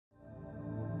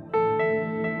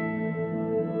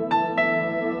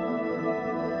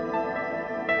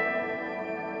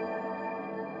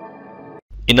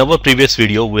In our previous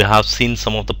video, we have seen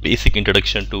some of the basic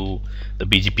introduction to the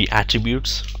BGP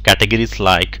attributes. Categories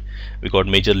like we got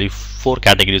majorly 4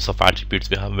 categories of attributes.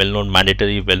 We have well-known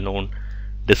mandatory, well-known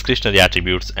discretionary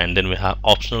attributes, and then we have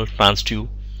optional transitive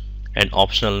and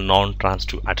optional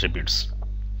non-transitive attributes.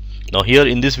 Now here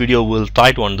in this video, we'll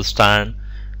try to understand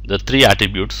the 3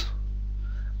 attributes.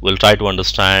 We'll try to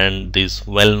understand these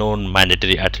well-known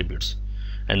mandatory attributes,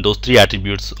 and those 3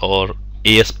 attributes are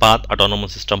AS path,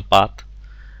 autonomous system path,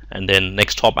 and then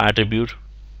next hop attribute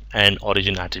and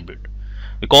origin attribute.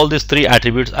 We call these 3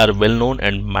 attributes are well-known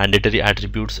and mandatory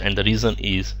attributes, and the reason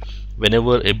is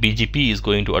whenever a BGP is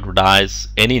going to advertise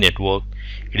any network,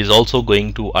 it is also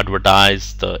going to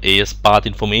advertise the AS path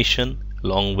information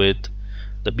along with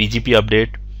the BGP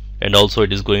update, and also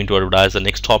it is going to advertise the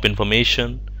next hop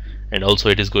information, and also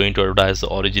it is going to advertise the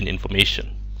origin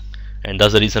information, and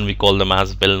that's the reason we call them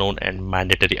as well-known and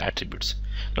mandatory attributes.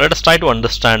 Now let us try to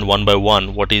understand one by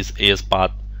one what is AS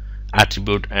path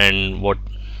attribute and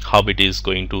how we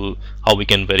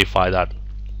can verify that.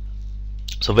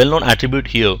 So well-known attribute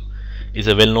here is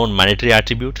a well-known mandatory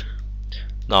attribute.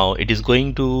 Now it is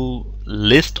going to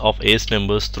list of AS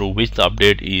numbers through which the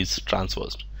update is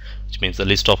transversed, which means the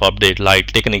list of update.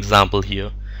 Like take an example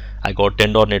here, I got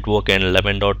 10.network and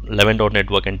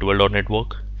 11.network and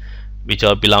 12.network, which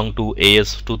are belong to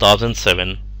AS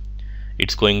 2007.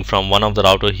 It's going from one of the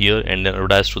router here and then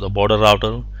advertised to the border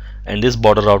router, and this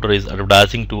border router is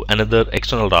advertising to another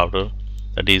external router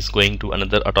that is going to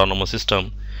another autonomous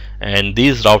system, and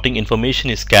this routing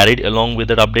information is carried along with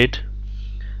that update.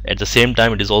 At the same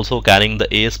time, it is also carrying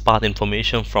the AS path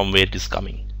information from where it is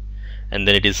coming, and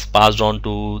then it is passed on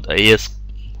to the AS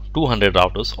 200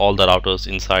 routers, all the routers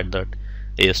inside that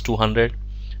AS 200,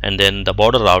 and then the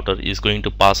border router is going to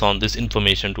pass on this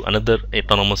information to another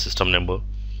autonomous system number,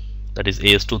 that is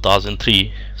AS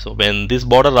 2003. So when this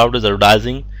border router is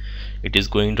advertising, it is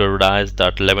going to advertise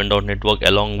that 11.network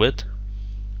along with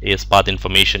AS path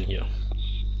information here.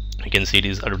 You can see it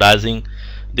is advertising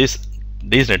these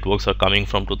networks are coming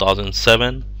from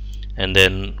 2007 and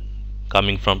then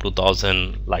coming from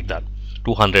 2000 like that,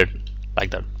 200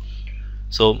 like that.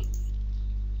 So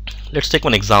let's take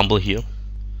one example here.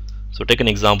 So take an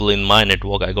example, in my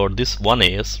network I got this one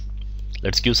AS.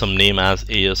 Let's give some name as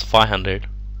AS 500,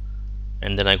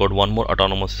 and then I got one more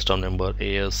autonomous system number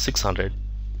AS 600,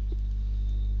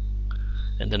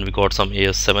 and then we got some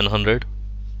AS 700,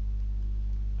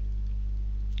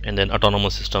 and then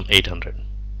autonomous system 800.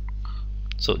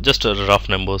 So just rough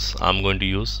numbers I'm going to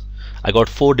use. I got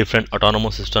 4 different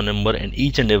autonomous system number, and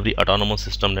each and every autonomous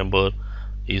system number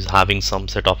is having some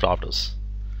set of routers,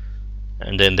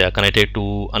 and then they are connected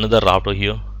to another router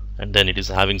here, and then it is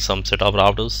having some set of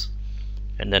routers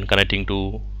and then connecting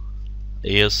to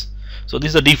AS. So this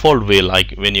is the default way,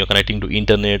 like when you're connecting to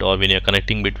internet or when you're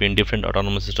connecting between different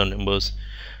autonomous system numbers,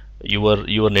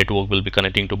 your network will be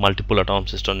connecting to multiple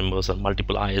autonomous system numbers and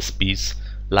multiple ISPs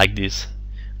like this.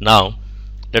 Now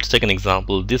let's take an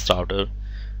example. This router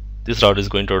is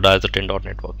going to advertise the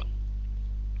 10.network.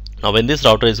 Now when this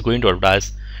router is going to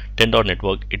advertise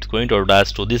 10.network, it's going to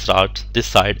advertise to this route, this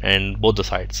side, and both the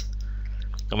sides.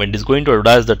 Now when it is going to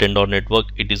advertise the 10.network,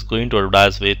 it is going to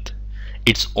advertise with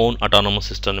its own autonomous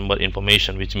system number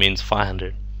information, which means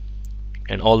 500,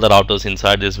 and all the routers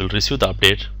inside this will receive the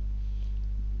update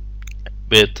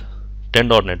with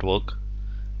 10.network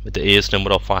with the AS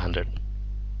number of 500,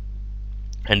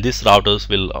 and these routers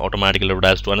will automatically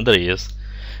advertise to another AS,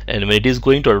 and when it is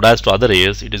going to advertise to other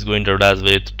AS, it is going to advertise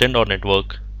with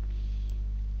 10.network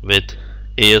with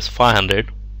AS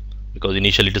 500, because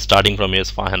initially it is starting from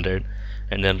AS 500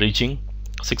 and then reaching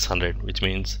 600, which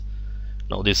means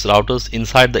now these routers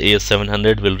inside the AS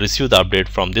 700 will receive the update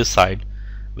from this side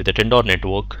with the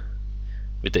 10.network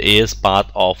with the AS path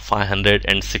of 500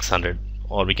 and 600,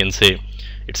 or we can say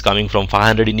it's coming from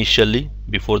 500 initially.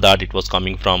 Before that it was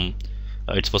coming from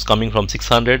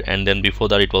 600, and then before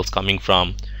that it was coming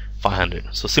from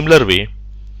 500. So similar way,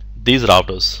 these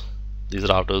routers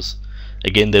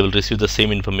again, they will receive the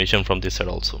same information from this side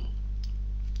also.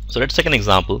 So let's take an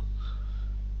example.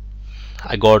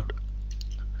 I got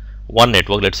one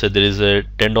network. Let's say there is a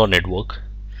 10.network.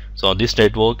 So this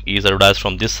network is advertised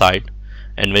from this side,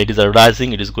 and when it is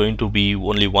advertising, it is going to be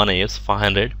only one AS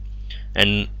 500,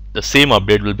 and the same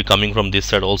update will be coming from this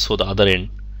side also, the other end.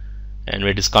 And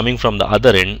when it is coming from the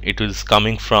other end, it is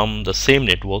coming from the same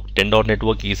network.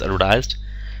 10.network is advertised,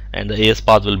 and the AS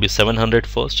path will be 700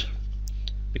 first,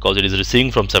 because it is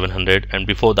receiving from 700, and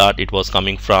before that it was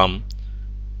coming from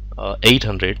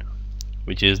 800,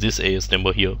 which is this AS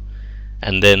number here,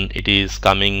 and then it is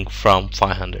coming from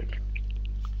 500.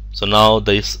 So now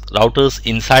these routers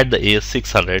inside the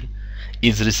AS600,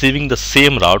 is receiving the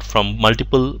same route from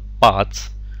multiple paths,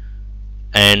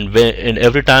 and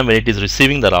every time when it is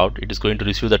receiving the route, it is going to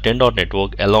receive the 10 dot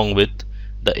network along with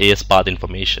the AS path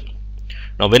information.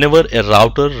 Now whenever a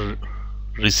router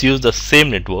receives the same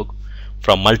network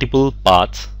from multiple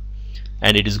paths,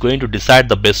 and it is going to decide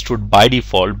the best route, by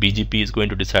default BGP is going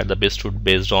to decide the best route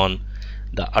based on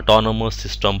the autonomous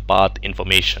system path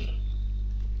information.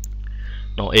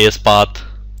 Now AS path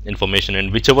information,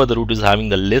 and whichever the route is having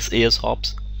the less AS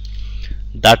hops,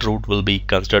 that route will be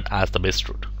considered as the best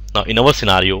route. Now in our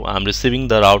scenario, I am receiving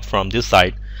the route from this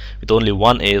side with only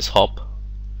one AS hop,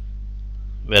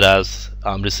 whereas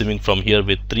I am receiving from here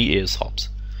with 3 AS hops.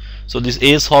 So this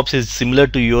AS hops is similar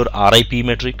to your RIP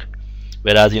metric,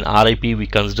 whereas in RIP we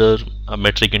consider a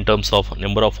metric in terms of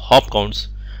number of hop counts,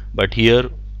 but here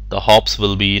the hops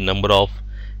will be number of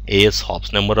AS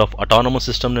hops, number of autonomous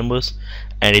system numbers,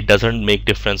 and it doesn't make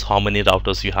difference how many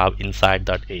routers you have inside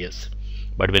that AS.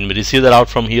 But when we receive the route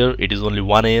from here, it is only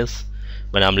one AS.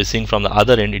 When I'm receiving from the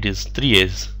other end, it is 3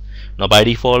 AS. Now by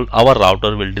default our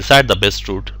router will decide the best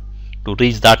route to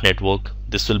reach that network.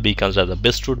 This will be considered the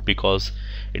best route because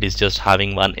it is just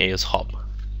having one AS hop.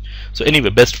 So anyway,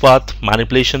 best path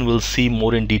manipulation we'll see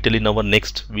more in detail in our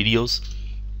next videos.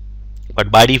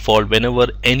 But by default, whenever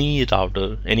any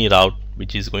route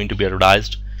which is going to be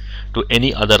advertised to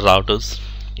any other routers,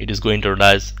 it is going to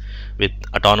advertise with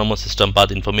autonomous system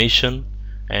path information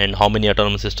and how many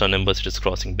autonomous system numbers it is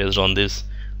crossing. Based on this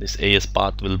AS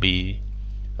path will be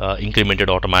incremented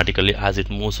automatically as it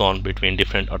moves on between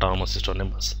different autonomous system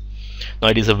numbers. Now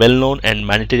it is a well-known and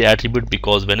mandatory attribute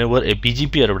because whenever a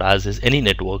BGP advertises any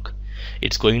network,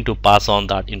 it's going to pass on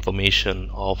that information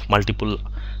of multiple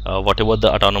whatever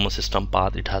the autonomous system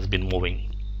path it has been moving.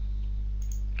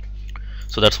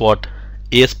 So that's what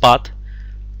AS path,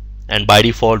 and by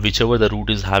default whichever the route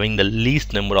is having the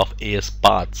least number of AS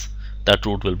paths, that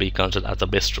route will be considered as the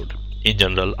best route in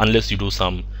general, unless you do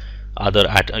some other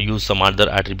use some other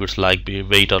attributes like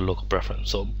weight or local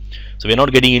preference. So we're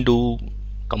not getting into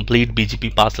complete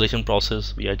BGP path selection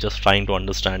process. We are just trying to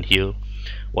understand here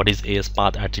what is AS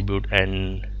path attribute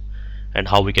and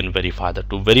how we can verify that.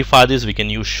 To verify this, we can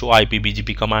use show IP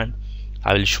BGP command.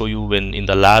 I will show you when in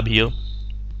the lab here.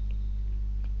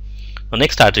 The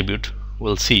next attribute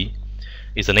we'll see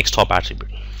is the next hop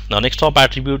attribute. Now next hop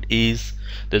attribute is,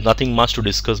 there's nothing much to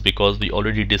discuss because we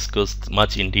already discussed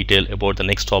much in detail about the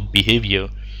next hop behavior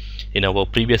in our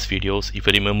previous videos. If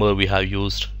you remember, we have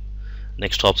used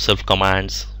next hop self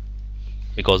commands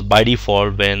because by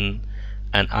default when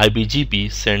an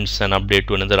IBGP sends an update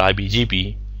to another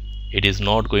IBGP, it is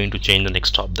not going to change the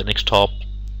next hop. The next hop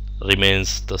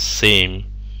remains the same,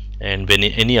 and when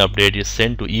any update is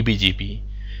sent to EBGP,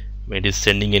 when it is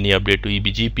sending any update to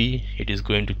EBGP, it is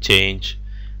going to change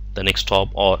the next hop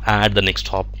or add the next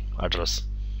hop address.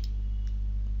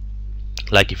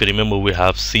 Like if you remember, we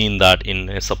have seen that in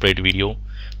a separate video,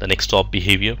 the next hop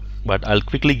behavior, but I'll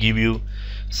quickly give you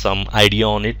some idea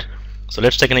on it. So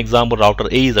let's take an example. Router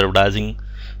A is advertising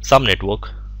some network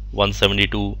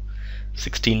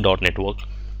 172.16 dot network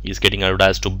is getting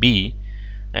advertised to B,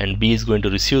 and B is going to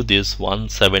receive this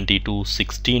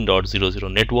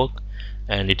 172.16.00 network,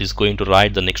 and it is going to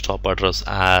write the next hop address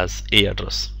as A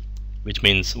address, which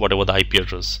means whatever the IP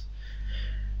address.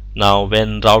 Now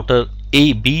when router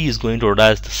B is going to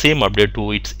advertise the same update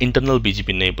to its internal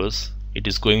BGP neighbors, it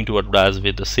is going to advertise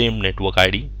with the same network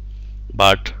ID,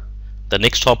 but the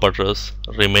next hop address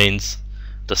remains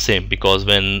the same because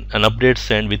when an update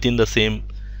sent within the same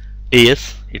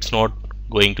AS, it's not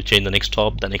going to change the next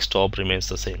hop remains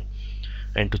the same.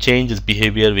 And to change this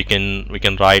behavior, we can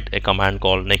write a command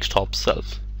called next hop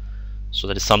self. So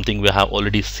that is something we have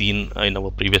already seen in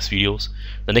our previous videos.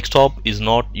 The next hop is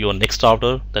not your next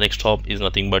router. The next hop is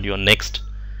nothing but your next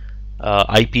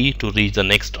IP to reach the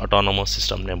next autonomous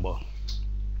system number.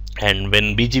 And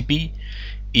when BGP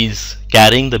is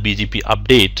carrying the BGP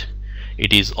update,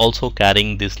 it is also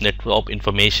carrying this network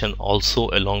information also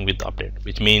along with the update,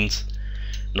 which means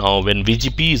now when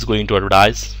BGP is going to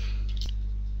advertise,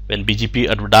 when BGP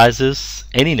advertises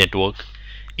any network,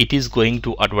 it is going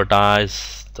to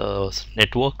advertise the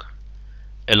network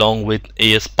along with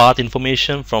AS path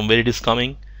information from where it is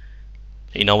coming.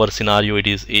 In our scenario, it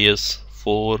is AS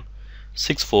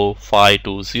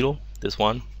 464520, this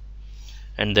one,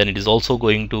 and then it is also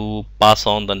going to pass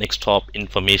on the next hop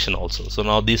information also. So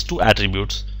now these two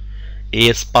attributes,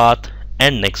 AS path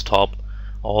and next hop,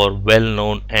 are well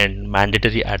known and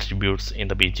mandatory attributes in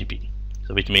the BGP,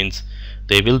 so which means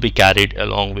they will be carried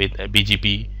along with a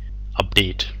BGP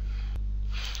update.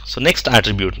 So next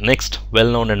attribute, next well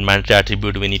known and mandatory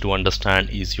attribute we need to understand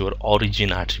is your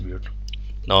origin attribute.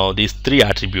 Now these three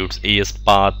attributes, AS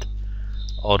path,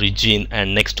 origin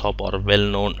and next hop, are well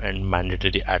known and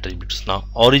mandatory attributes. Now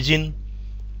origin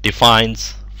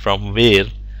defines from where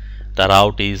the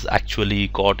route is actually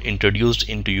got introduced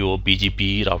into your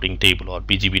BGP routing table or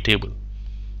BGP table.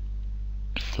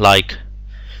 Like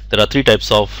there are three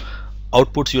types of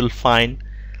outputs you'll find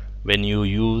when you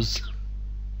use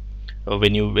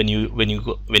when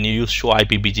you use show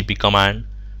IP BGP command.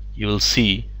 You will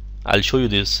see, I'll show you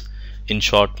this in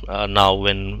short now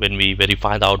when we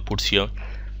verify the outputs here.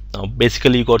 Now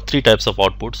basically you got three types of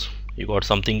outputs. You got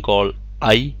something called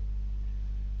I,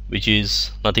 which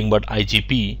is nothing but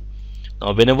IGP.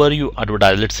 Now whenever you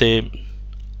advertise, let's say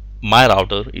my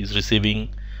router is receiving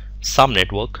some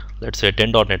network, let's say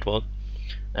 10 dot network,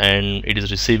 and it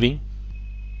is receiving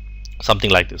something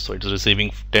like this. So it is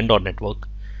receiving 10 dot network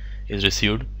is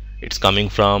received, it's coming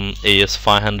from AS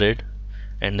 500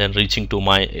 and then reaching to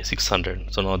my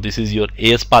 600. So now this is your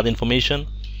AS path information,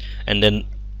 and then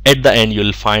at the end you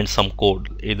will find some code.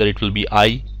 Either it will be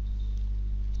I,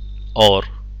 or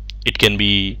it can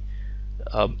be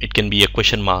a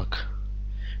question mark.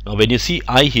 Now when you see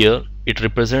I here, it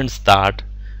represents that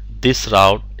this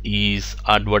route is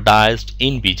advertised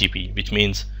in BGP, which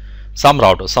means some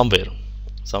router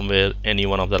somewhere any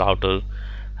one of the router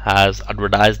has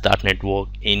advertised that network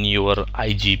in your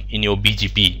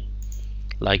BGP.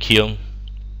 Like here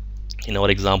in our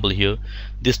example here,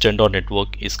 this 10 dot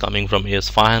network is coming from AS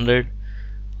 500,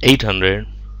 800,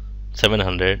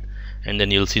 700, and then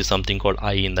you'll see something called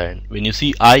I in the end. When you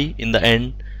see I in the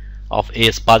end of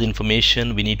AS path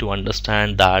information, we need to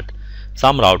understand that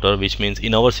some router, which means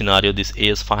in our scenario this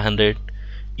AS 500,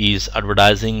 is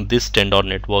advertising this 10 dot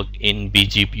network in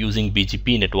BGP using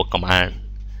BGP network command,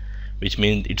 which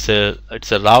means it's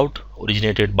a route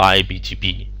originated by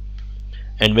BGP.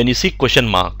 And when you see question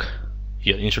mark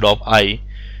here instead of I,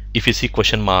 if you see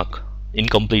question mark,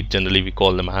 incomplete generally we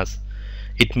call them as,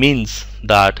 it means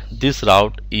that this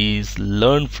route is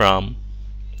learned from.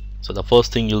 So the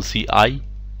first thing you'll see I.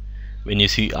 When you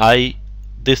see I,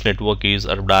 this network is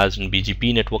advertised in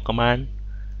BGP network command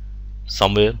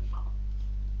somewhere.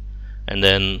 And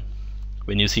then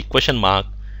when you see question mark,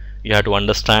 you have to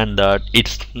understand that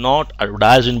it's not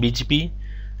advertised in BGP,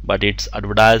 but it's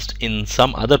advertised in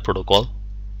some other protocol,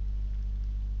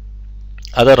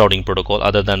 other routing protocol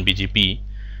other than BGP.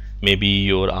 Maybe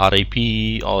your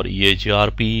RIP or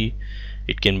EAGRP,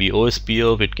 it can be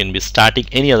OSPF, it can be static,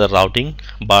 any other routing,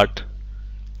 but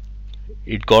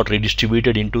it got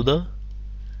redistributed into the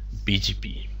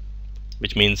BGP,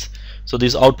 which means, so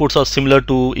these outputs are similar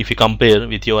to, if you compare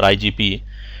with your IGP,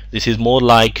 this is more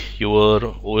like your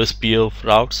OSPF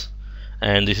routes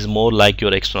and this is more like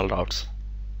your external routes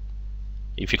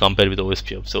if you compare with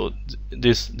OSPF. So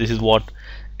this is what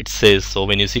it says. So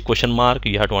when you see question mark,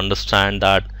 you have to understand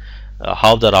that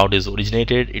how the route is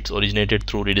originated. It's originated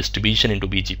through redistribution into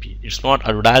BGP. It's not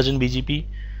advertised in BGP,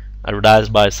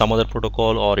 advertised by some other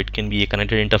protocol, or it can be a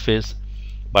connected interface,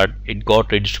 but it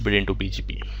got redistributed into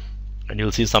BGP. And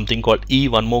you'll see something called E,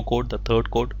 one more code, the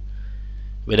third code.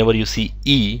 Whenever you see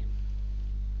E,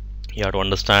 you have to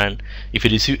understand, if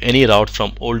you receive any route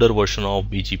from older version of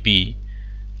BGP,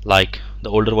 like the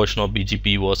older version of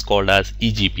BGP was called as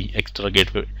EGP,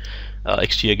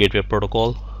 Exterior Gateway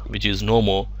Protocol, which is no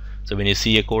more. So when you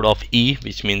see a code of E,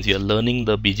 which means you're learning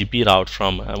the BGP route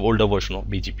from an older version of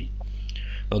BGP.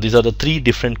 Now these are the three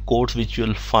different codes which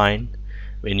you'll find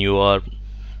when you are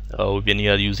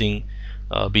using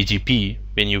BGP,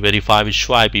 when you verify with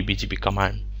show IP BGP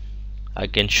command. I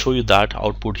can show you that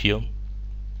output here.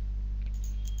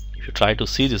 If you try to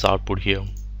see this output here,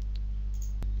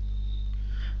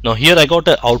 now here I got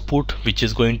an output which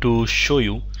is going to show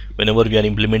you whenever we are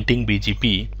implementing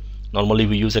BGP. Normally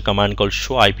we use a command called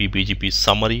show IP BGP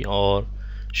summary or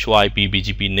show IP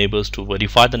BGP neighbors to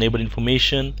verify the neighbor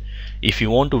information. If you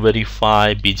want to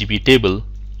verify BGP table,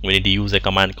 we need to use a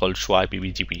command called show IP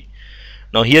BGP.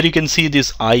 Now here you can see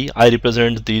this I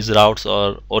represents these routes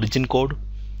are origin code,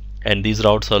 and these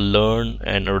routes are learned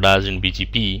and advertised in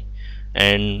BGP,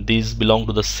 and these belong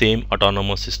to the same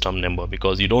autonomous system number,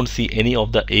 because you don't see any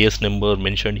of the AS number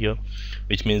mentioned here,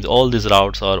 which means all these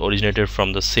routes are originated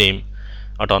from the same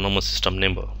autonomous system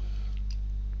number.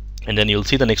 And then you'll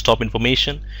see the next hop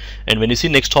information, and when you see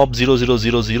next hop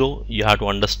 0000, you have to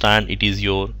understand it is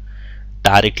your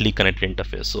directly connected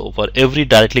interface. So for every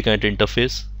directly connected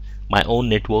interface, my own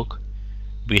network,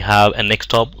 we have a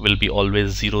next hop will be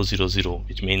always 000,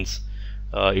 which means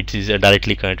it is a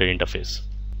directly connected interface.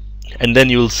 And then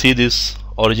you will see this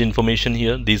origin information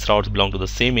here. These routes belong to the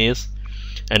same AS.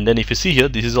 And then if you see here,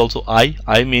 this is also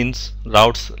I means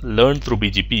routes learned through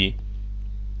BGP,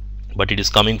 but it is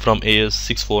coming from AS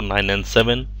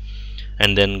 64997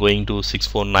 and then going to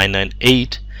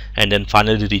 64998 and then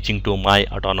finally reaching to my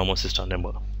autonomous system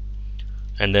number.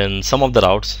 And then some of the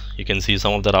routes, you can see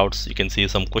some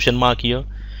question mark here.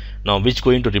 Now which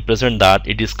going to represent that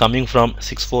it is coming from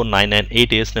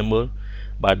 64998 AS number,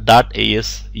 but that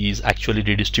AS is actually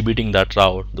redistributing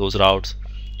those routes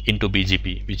into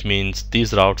BGP, which means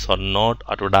these routes are not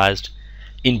advertised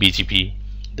in BGP.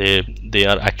 They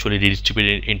are actually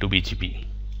redistributed into BGP.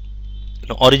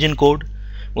 Now origin code,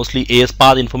 mostly AS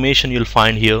path information you'll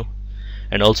find here,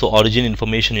 and also origin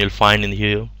information you'll find in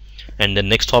here, and the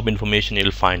next hop information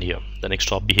you'll find here, the next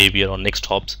hop behavior or next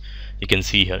hops you can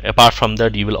see here. Apart from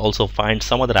that, you will also find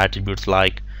some other attributes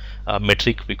like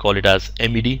metric, we call it as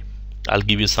MED. I'll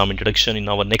give you some introduction in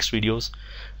our next videos.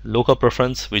 Local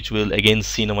preference, which we'll again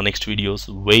see in our next videos.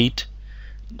 Weight,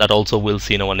 that also we'll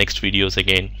see in our next videos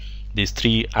again. These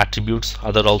three attributes,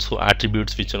 other also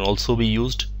attributes which can also be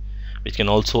used, which can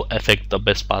also affect the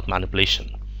best path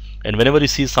manipulation. And whenever you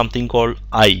see something called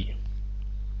I,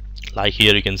 like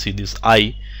here you can see this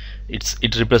I,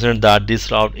 it represents that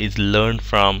this route is learned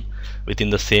from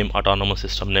within the same autonomous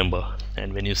system number.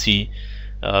 And when you see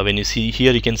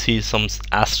here, you can see some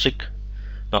asterisk.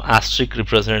 Now asterisk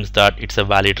represents that it's a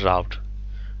valid route.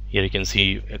 Here you can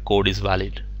see a code is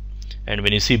valid. And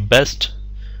when you see best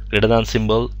greater than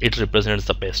symbol, it represents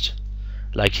the best.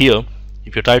 Like here,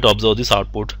 if you try to observe this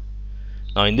output,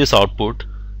 now in this output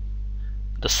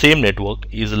the same network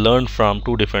is learned from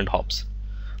two different hops.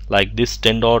 Like this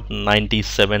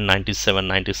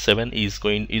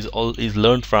 10.97.97.97 is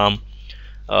learned from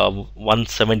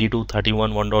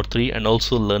 172.31 1.3 and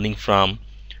also learning from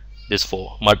this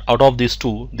 4. But out of these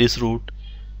two, this route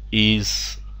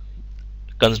is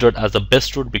considered as the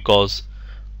best route because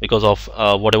of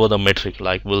whatever the metric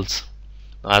like wills.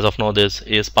 As of now, this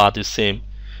AS path is same,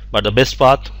 but the best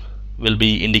path will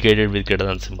be indicated with greater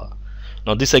than symbol.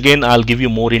 Now this again I'll give you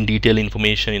more in detail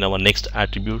information in our next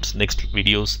attributes, next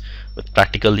videos with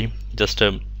practically just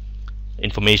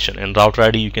information. And route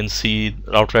ready, you can see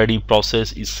route ready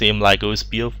process is same like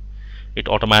OSPF. It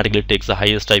automatically takes the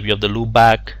highest IP of the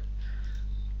loopback.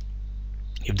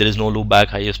 If there is no loopback,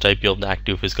 highest IP of the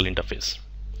active physical interface.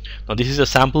 Now this is a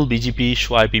sample BGP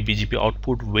show IP BGP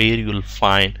output where you will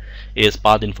find AS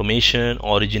path information,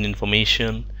 origin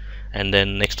information, and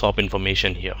then next hop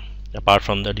information here. Apart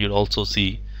from that, you'll also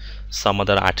see some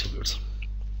other attributes.